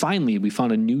 now, finally, we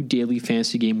found a new daily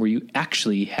fantasy game where you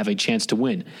actually have a chance to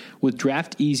win. With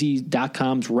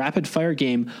DraftEasy.com's rapid-fire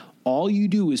game, all you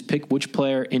do is pick which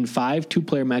player in 5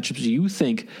 two-player matchups you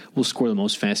think will score the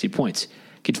most fantasy points.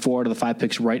 Get 4 out of the 5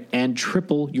 picks right and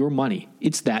triple your money.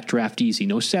 It's that Draft Easy.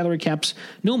 No salary caps,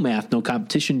 no math, no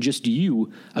competition, just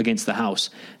you against the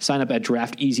house. Sign up at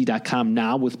drafteasy.com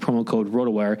now with promo code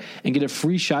RotoWire and get a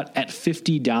free shot at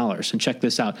 $50. And check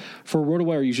this out. For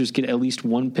RotoWire users, get at least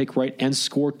 1 pick right and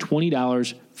score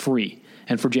 $20 free.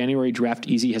 And for January, Draft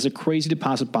Easy has a crazy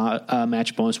deposit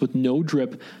match bonus with no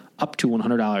drip up to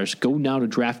 $100. Go now to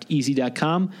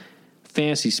drafteasy.com.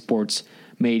 Fantasy sports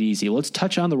made easy. Let's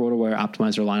touch on the RotoWire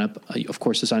Optimizer lineup. Of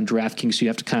course, it's on DraftKings, so you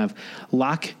have to kind of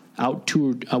lock out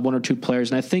one or two players.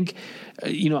 And I think,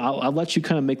 I'll let you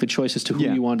kind of make the choice as to who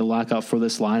you want to lock out for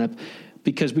this lineup,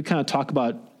 because we kind of talk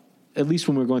about, at least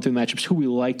when we were going through the matchups, who we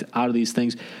liked out of these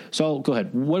things. So I'll go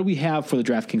ahead. What do we have for the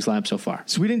DraftKings lineup so far?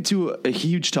 So we didn't do a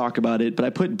huge talk about it, but I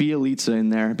put Bielitsa in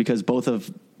there because both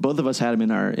of us had him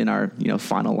in our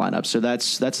final lineup. So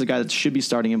that's the guy that should be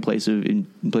starting in place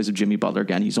of Jimmy Butler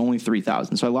again. He's only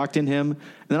 3,000. So I locked in him, and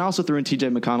then I also threw in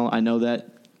TJ McConnell. I know that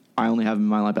I only have him in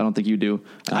my lineup. I don't think you do.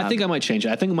 I think I might change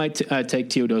it. I think I might take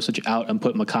Teodosic out and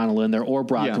put McConnell in there, or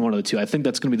Brock in one of the two. I think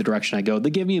that's going to be the direction I go. They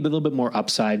gave me a little bit more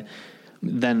upside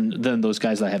than those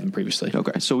guys that I haven't previously.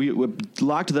 Okay, so we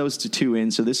locked those two in.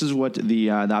 So this is what the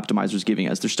optimizer is giving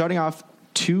us. They're starting off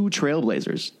 2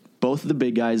 Trailblazers, both of the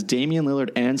big guys, Damian Lillard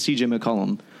and CJ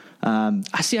McCollum.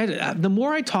 The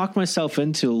more I talk myself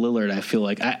into Lillard, I feel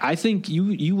like I think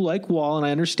you like Wall, and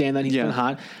I understand that he's been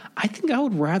hot. I think I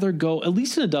would rather go, at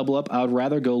least in a double up, I would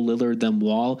rather go Lillard than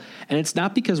Wall. And it's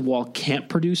not because Wall can't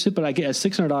produce it, but I get a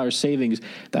 $600 savings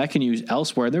that I can use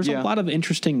elsewhere. There's a lot of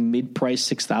interesting mid-price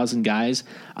 6,000 guys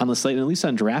on the slate, and at least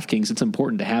on DraftKings, it's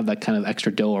important to have that kind of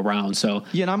extra dough around. So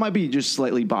and I might be just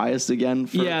slightly biased again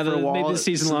for Wall. Maybe the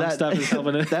season-long stuff is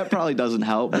helping it. That probably doesn't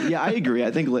help. But I agree.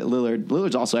 I think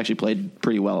Lillard's also actually played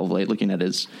pretty well of late, looking at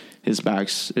his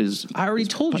backs. I already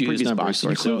told you his numbers.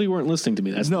 You clearly weren't listening to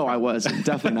me. No, I wasn't.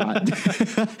 Definitely not.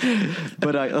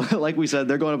 But like we said,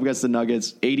 they're going up against the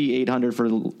Nuggets. 8,800 for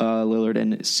Lillard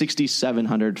and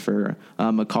 6,700 for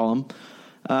McCollum.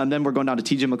 Then we're going down to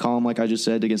TJ McCollum, like I just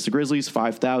said, against the Grizzlies,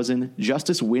 5,000.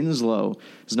 Justice Winslow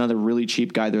is another really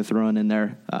cheap guy they're throwing in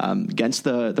there against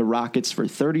the Rockets for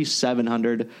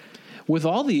 3,700. With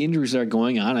all the injuries that are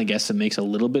going on, I guess it makes a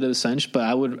little bit of sense, but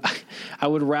I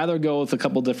would rather go with a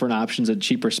couple different options at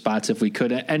cheaper spots if we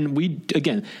could.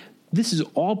 And this is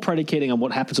all predicating on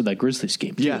what happens with that Grizzlies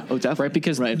game, too. Yeah, definitely. Right?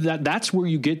 Because that's where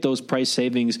you get those price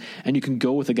savings, and you can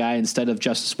go with a guy instead of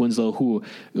Justice Winslow, who,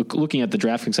 looking at the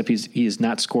DraftKings, he has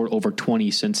not scored over 20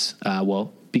 since,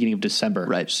 beginning of December.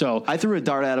 Right. So I threw a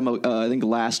dart at him, I think,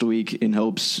 last week in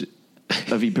hopes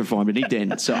of he performed, and he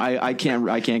didn't. So I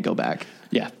can't go back.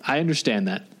 Yeah, I understand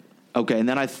that. Okay, and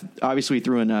then I obviously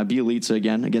threw in Bielitsa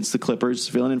again against the Clippers,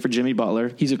 filling in for Jimmy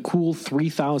Butler. He's a cool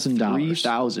 $3,000.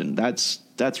 $3,000.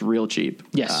 That's real cheap.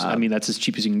 Yes, that's as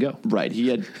cheap as you can go. Right.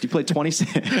 He played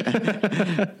 26.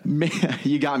 Man,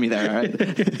 you got me there.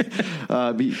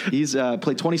 All right. He's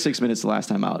played 26 minutes the last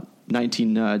time out.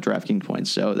 19 DraftKings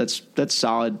points. So that's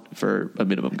solid for a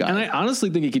minimum guy. And I honestly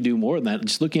think he could do more than that.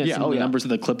 Just looking at some of the numbers of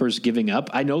the Clippers giving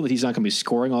up, I know that he's not going to be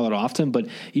scoring all that often, but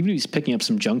even if he's picking up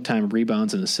some junk time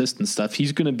rebounds and assists and stuff,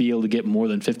 he's going to be able to get more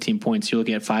than 15 points. You're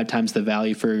looking at 5 times the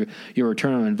value for your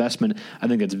return on investment. I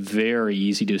think that's very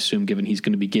easy to assume, given he's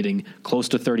going to be getting close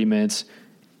to 30 minutes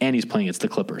and he's playing against the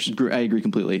Clippers. I agree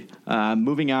completely.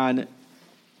 Moving on,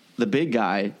 the big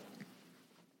guy,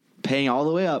 paying all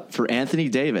the way up for Anthony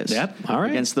Davis. Yep. All right.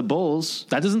 Against the Bulls.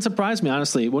 That doesn't surprise me,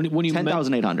 honestly. When you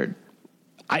 10,800.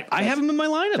 I have him in my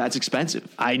lineup. That's expensive.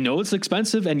 I know it's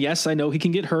expensive, and yes, I know he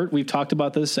can get hurt. We've talked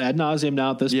about this ad nauseum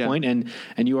now at this point, and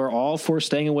you are all for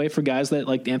staying away for guys that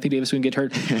like Anthony Davis who can get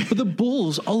hurt. But the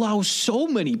Bulls allow so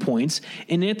many points,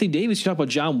 and Anthony Davis, you talk about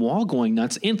John Wall going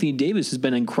nuts. Anthony Davis has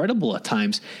been incredible at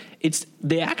times.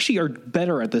 They actually are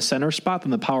better at the center spot than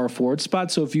the power forward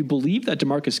spot. So if you believe that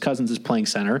DeMarcus Cousins is playing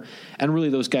center, and really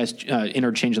those guys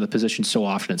interchange the position so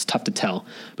often, it's tough to tell.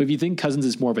 But if you think Cousins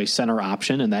is more of a center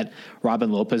option and that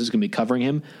Robin Lopez is going to be covering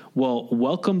him, well,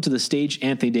 welcome to the stage,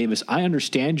 Anthony Davis. I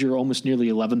understand you're almost nearly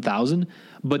 11,000,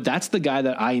 but that's the guy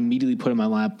that I immediately put in my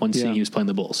lineup when seeing he was playing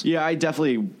the Bulls. Yeah, I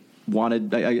definitely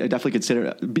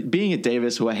consider being at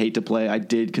Davis, who I hate to play. I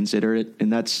did consider it,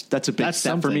 and that's a big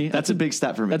step for me. That's a big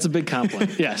step for me. That's a big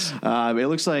compliment. Yes. It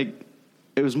looks like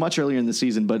it was much earlier in the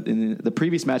season, but in the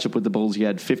previous matchup with the Bulls, he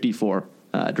had 54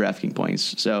 DraftKings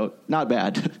points. So not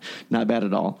bad. Not bad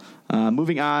at all.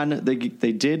 Moving on, they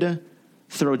did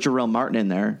throw Jarrell Martin in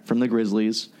there from the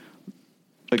Grizzlies.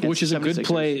 Which is a good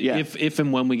play if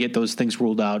and when we get those things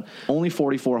ruled out. Only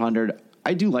 4,400.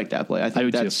 I do like that play. I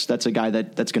think that's a guy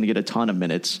that's going to get a ton of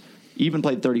minutes. Even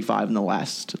played 35 in the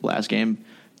last game.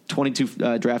 22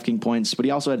 DraftKings points, but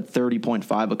he also had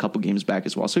 30.5 a couple games back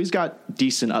as well. So he's got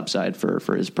decent upside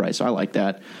for his price. So I like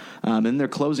that. And they're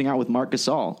closing out with Marc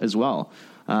Gasol as well.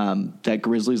 That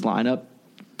Grizzlies lineup,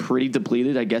 pretty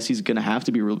depleted. I guess he's going to have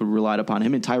to be relied upon,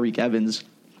 him and Tyreke Evans.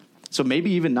 So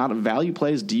maybe even not a value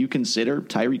plays. Do you consider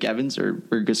Tyreke Evans or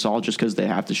Gasol just because they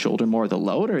have to shoulder more of the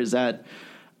load, or is that?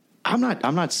 I'm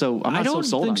not so sold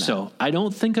on that. I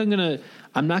don't think I'm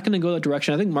not gonna go that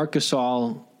direction. I think Marc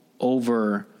Gasol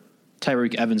over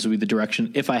Tyreke Evans would be the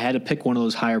direction if I had to pick one of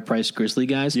those higher priced Grizzly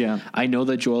guys. Yeah. I know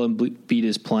that Joel Embiid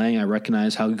is playing. I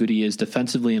recognize how good he is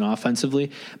defensively and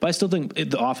offensively, but I still think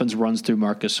the offense runs through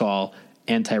Marc Gasol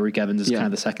and Tyreke Evans is kind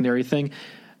of the secondary thing.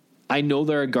 I know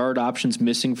there are guard options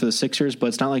missing for the Sixers, but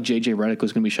it's not like J.J. Redick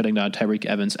was going to be shutting down Tyreke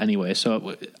Evans anyway.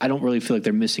 So I don't really feel like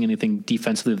they're missing anything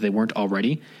defensively that they weren't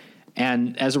already.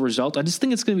 And as a result, I just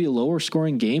think it's going to be a lower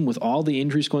scoring game with all the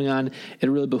injuries going on. It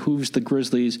really behooves the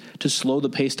Grizzlies to slow the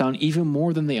pace down even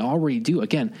more than they already do.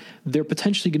 Again, they're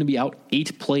potentially going to be out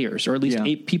 8 players, or at least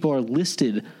 8 people are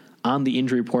listed on the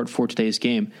injury report for today's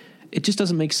game. It just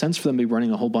doesn't make sense for them to be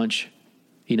running a whole bunch,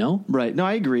 you know? Right. No,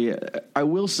 I agree. I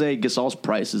will say Gasol's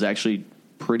price is actually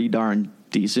pretty darn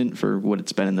decent for what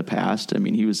it's been in the past. I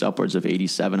mean, he was upwards of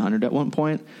 8,700 at one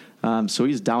point. So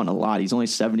he's down a lot. He's only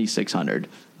 7,600.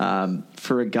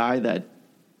 For a guy that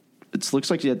it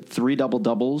looks like he had 3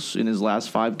 double-doubles in his last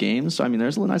 5 games. So, I mean,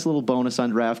 there's a nice little bonus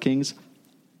on DraftKings.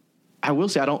 I will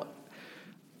say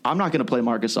I'm not going to play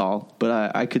Marc Gasol,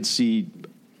 but I could see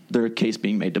their case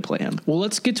being made to play him. Well,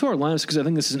 let's get to our lineups because I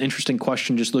think this is an interesting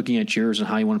question just looking at yours and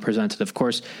how you want to present it. Of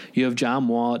course, you have John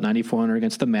Wall at 9,400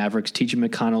 against the Mavericks, T.J.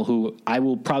 McConnell, who I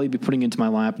will probably be putting into my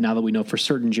lineup now that we know for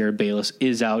certain Jared Bayless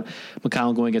is out.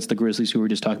 McConnell going against the Grizzlies, who we were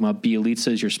just talking about. Bielitsa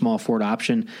is your small forward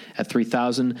option at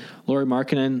 3,000. Lauri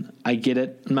Markkanen, I get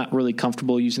it. I'm not really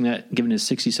comfortable using that given his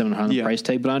 6,700 price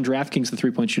tag, but on DraftKings, the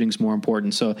three-point shooting is more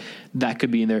important, so that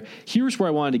could be in there. Here's where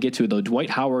I wanted to get to, though. Dwight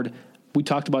Howard, we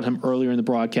talked about him earlier in the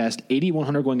broadcast.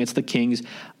 8,100 going against the Kings.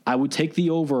 I would take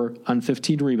the over on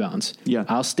 15 rebounds. Yeah.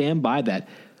 I'll stand by that.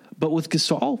 But with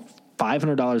Gasol,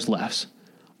 $500 less,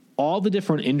 all the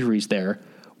different injuries there,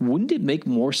 wouldn't it make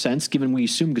more sense, given we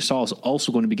assume Gasol is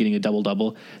also going to be getting a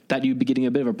double-double, that you'd be getting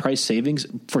a bit of a price savings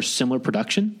for similar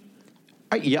production?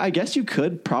 I guess you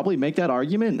could probably make that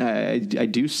argument. I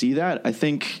do see that. I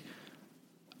think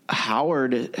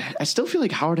Howard, I still feel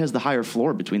like Howard has the higher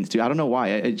floor between the two. I don't know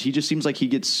why. He just seems like he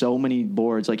gets so many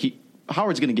boards. Like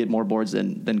Howard's going to get more boards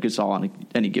than Gasol on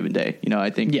any given day. You know, I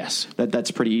think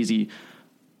that's pretty easy.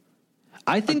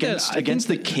 I think against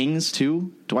the Kings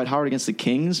too. Dwight Howard against the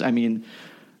Kings. I mean,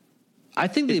 I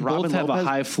think they both have a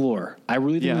high floor. I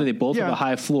really think that they both have a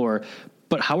high floor,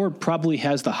 but Howard probably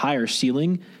has the higher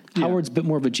ceiling. Howard's a bit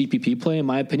more of a GPP play, in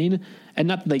my opinion. And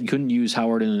not that they couldn't use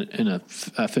Howard in a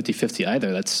 50-50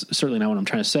 either. That's certainly not what I'm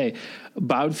trying to say.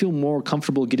 But I would feel more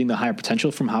comfortable getting the higher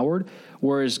potential from Howard,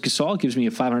 whereas Gasol gives me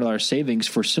a $500 savings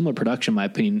for similar production, in my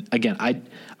opinion. Again, I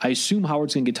assume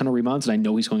Howard's going to get a ton of rebounds, and I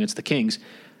know he's going against the Kings.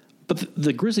 But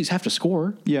the Grizzlies have to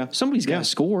score. Yeah. Somebody's got to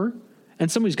score,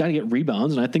 and somebody's got to get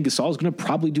rebounds, and I think Gasol's going to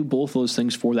probably do both of those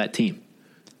things for that team.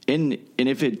 And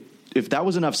if that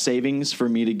was enough savings for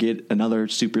me to get another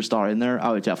superstar in there,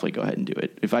 I would definitely go ahead and do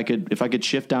it. If I could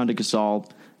shift down to Gasol,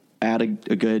 add a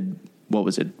good, what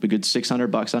was it? A good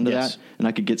 $600 onto that, and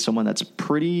I could get someone that's a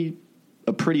pretty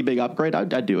big upgrade,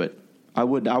 I'd do it. I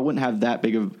wouldn't have that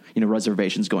big of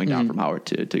reservations going down from Howard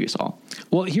to Gasol.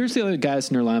 Well, here's the other guys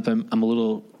in your lineup I'm a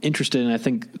little interested in. I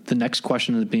think the next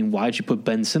question is being, why'd you put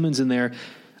Ben Simmons in there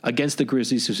against the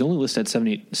Grizzlies, who's only listed at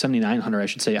 7,900, I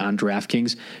should say, on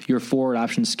DraftKings? Your forward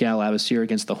option, Skal Labissiere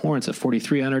against the Hornets at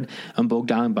 4,300, and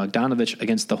Bogdanovic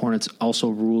against the Hornets also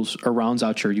rounds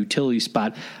out your utility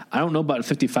spot. I don't know about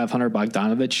 5,500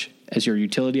 Bogdanovic as your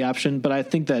utility option, but I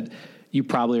think that you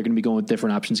probably are going to be going with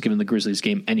different options given the Grizzlies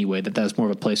game anyway, that's more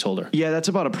of a placeholder. Yeah, that's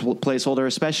about a placeholder,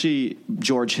 especially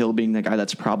George Hill being the guy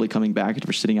that's probably coming back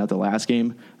after sitting out the last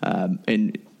game.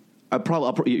 And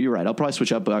you're right. I'll probably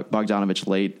switch up Bogdanovic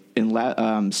late.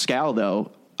 In Skal,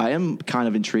 though, I am kind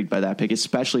of intrigued by that pick,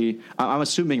 especially I'm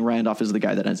assuming Randolph is the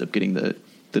guy that ends up getting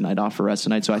the night off for rest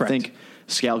tonight. So Correct. I think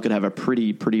Skal could have a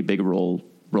pretty big role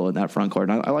in that front court.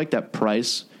 And I like that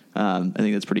price. I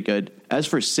think that's pretty good. As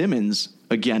for Simmons,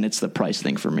 again, it's the price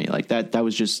thing for me. Like that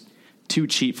was just too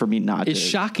cheap for me not it's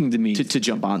shocking to me to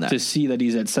jump on that. To see that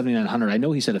he's at 7,900. I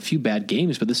know he's had a few bad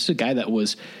games, but this is a guy that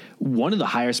was one of the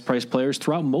highest priced players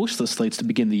throughout most of the slates to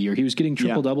begin the year. He was getting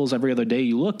triple doubles every other day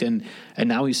you looked, and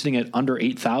now he's sitting at under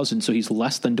 8,000, so he's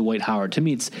less than Dwight Howard. To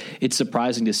me, it's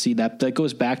surprising to see that. That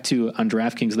goes back to on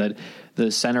DraftKings that the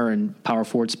center and power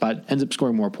forward spot ends up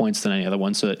scoring more points than any other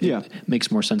one, so it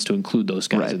makes more sense to include those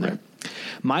guys in there.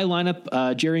 My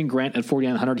lineup, Jerry Grant at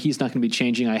 4,900. He's not going to be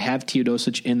changing. I have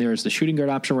Teodosic in there as the shooting guard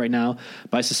option right now,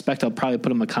 but I suspect I'll probably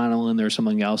put a McConnell in there or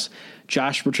something else.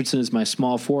 Josh Richardson is my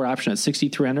small forward option at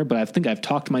 6,300, but I think I've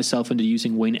talked myself into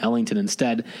using Wayne Ellington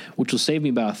instead, which will save me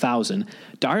about 1,000.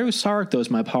 Dario Saric, though, is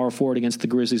my power forward against the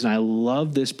Grizzlies, and I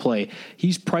love this play.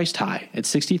 He's priced high at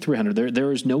 6,300.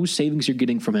 There is no savings you're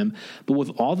getting from him, but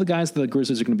with all the guys that the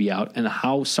Grizzlies are going to be out and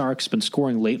how Saric's been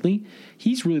scoring lately,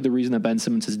 he's really the reason that Ben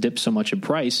Simmons has dipped so much in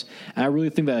price. And I really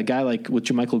think that a guy like with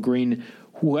JaMychal Green,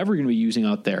 whoever you're going to be using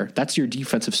out there, that's your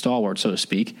defensive stalwart, so to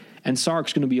speak. And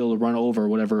Saric's going to be able to run over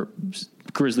whatever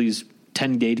Grizzlies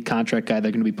 10-day contract guy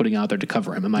they're going to be putting out there to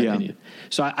cover him, in my opinion.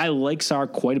 So I like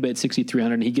Saric quite a bit at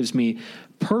 6,300, and he gives me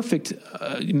perfect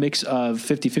mix of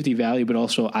 50-50 value, but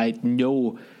also I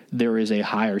know there is a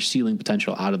higher ceiling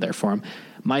potential out of there for him.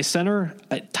 My center,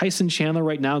 Tyson Chandler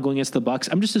right now going against the Bucks.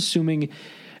 I'm just assuming,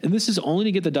 and this is only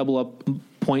to get the double up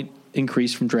point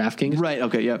increase from DraftKings. Right,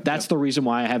 okay, yeah. That's the reason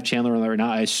why I have Chandler on there right now.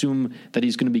 I assume that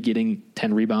he's going to be getting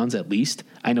 10 rebounds at least.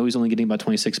 I know he's only getting about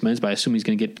 26 minutes, but I assume he's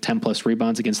going to get 10-plus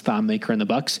rebounds against Thon Maker and the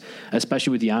Bucks,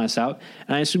 especially with Giannis out.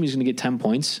 And I assume he's going to get 10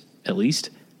 points at least,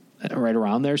 right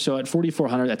around there. So at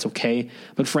 4,400, that's okay.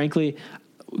 But frankly,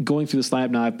 going through this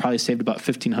lineup now, I've probably saved about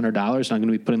 $1,500, and I'm going to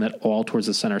be putting that all towards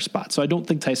the center spot. So I don't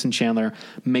think Tyson Chandler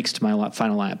makes to my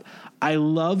final lineup. I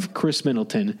love Chris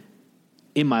Middleton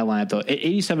in my lineup, though. At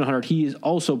 8,700, he is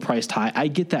also priced high. I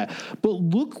get that. But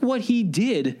look what he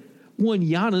did when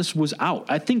Giannis was out.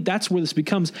 I think that's where this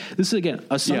becomes. This is, again,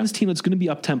 a Suns team that's going to be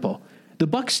up-tempo. The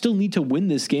Bucks still need to win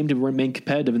this game to remain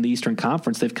competitive in the Eastern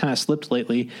Conference. They've kind of slipped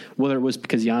lately, whether it was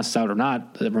because Giannis is out or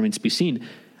not, that remains to be seen.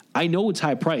 I know it's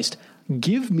high-priced.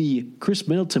 Give me Chris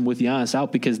Middleton with Giannis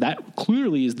out, because that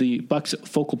clearly is the Bucks'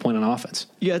 focal point on offense.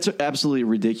 Yeah, it's an absolutely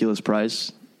ridiculous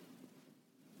price.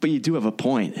 But you do have a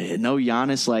point. No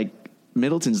Giannis, like,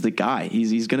 Middleton's the guy.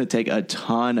 He's going to take a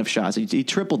ton of shots. He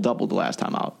triple-doubled the last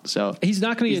time out. So he's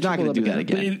not going to do that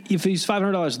again. But if he's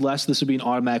 $500 less, this would be an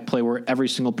automatic play where every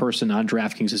single person on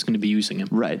DraftKings is going to be using him.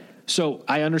 Right. So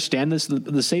I understand this.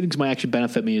 The savings might actually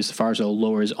benefit me as far as it'll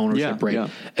lower his ownership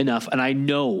rate enough. And I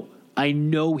know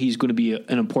he's going to be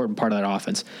an important part of that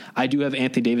offense. I do have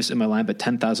Anthony Davis in my lineup at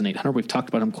 10,800. We've talked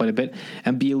about him quite a bit.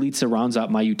 And Bielitsa rounds out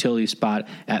my utility spot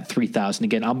at 3,000.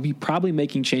 Again, I'll be probably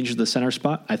making changes to the center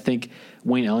spot. I think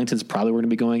Wayne Ellington's probably going to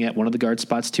be going at one of the guard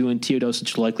spots too, and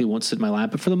Teodosic likely won't sit in my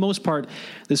lineup. But for the most part,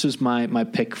 this was my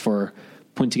pick for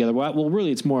putting together. Well,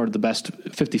 really, it's more the best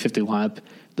 50-50 lineup.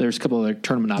 There's a couple other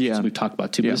tournament options we've talked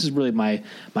about too, but this is really my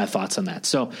thoughts on that.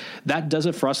 So that does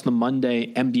it for us on the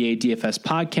Monday NBA DFS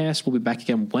podcast. We'll be back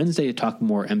again Wednesday to talk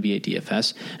more NBA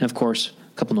DFS. And of course,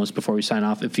 a couple notes before we sign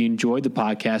off. If you enjoyed the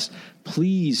podcast,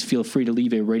 please feel free to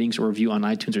leave a ratings or review on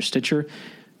iTunes or Stitcher.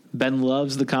 Ben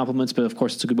loves the compliments, but of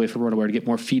course it's a good way for RotoWire to get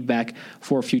more feedback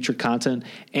for future content.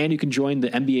 And you can join the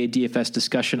NBA DFS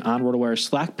discussion on RotoWire's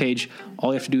Slack page.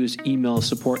 All you have to do is email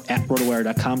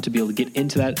support@rotowire.com to be able to get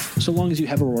into that, so long as you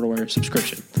have a RotoWire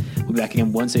subscription. We'll be back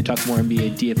again Wednesday to talk more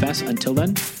NBA DFS. Until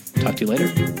then, talk to you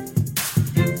later.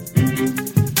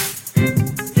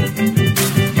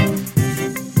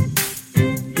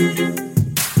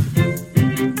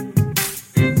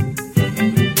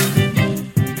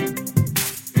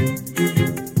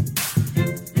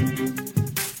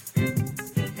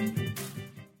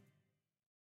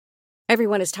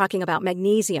 Everyone is talking about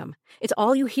magnesium. It's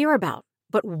all you hear about.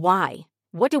 But why?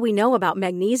 What do we know about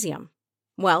magnesium?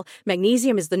 Well,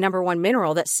 magnesium is the number one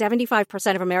mineral that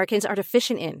 75% of Americans are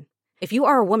deficient in. If you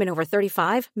are a woman over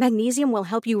 35, magnesium will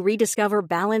help you rediscover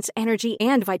balance, energy,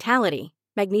 and vitality.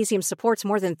 Magnesium supports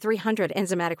more than 300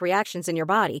 enzymatic reactions in your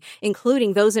body,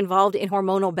 including those involved in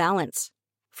hormonal balance.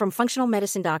 From functional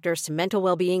medicine doctors to mental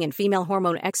well-being and female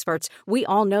hormone experts, we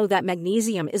all know that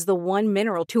magnesium is the one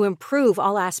mineral to improve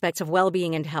all aspects of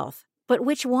well-being and health. But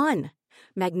which one?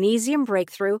 Magnesium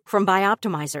Breakthrough from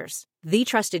Bioptimizers, the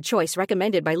trusted choice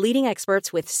recommended by leading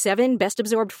experts with 7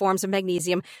 best-absorbed forms of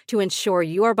magnesium to ensure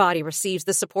your body receives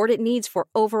the support it needs for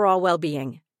overall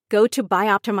well-being. Go to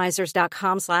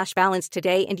bioptimizers.com/balance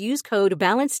today and use code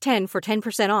BALANCE10 for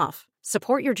 10% off.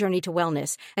 Support your journey to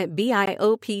wellness at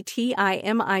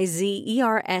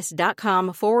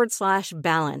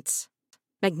bioptimizers.com/balance.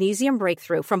 Magnesium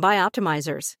Breakthrough from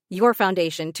Bioptimizers, your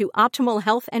foundation to optimal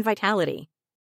health and vitality.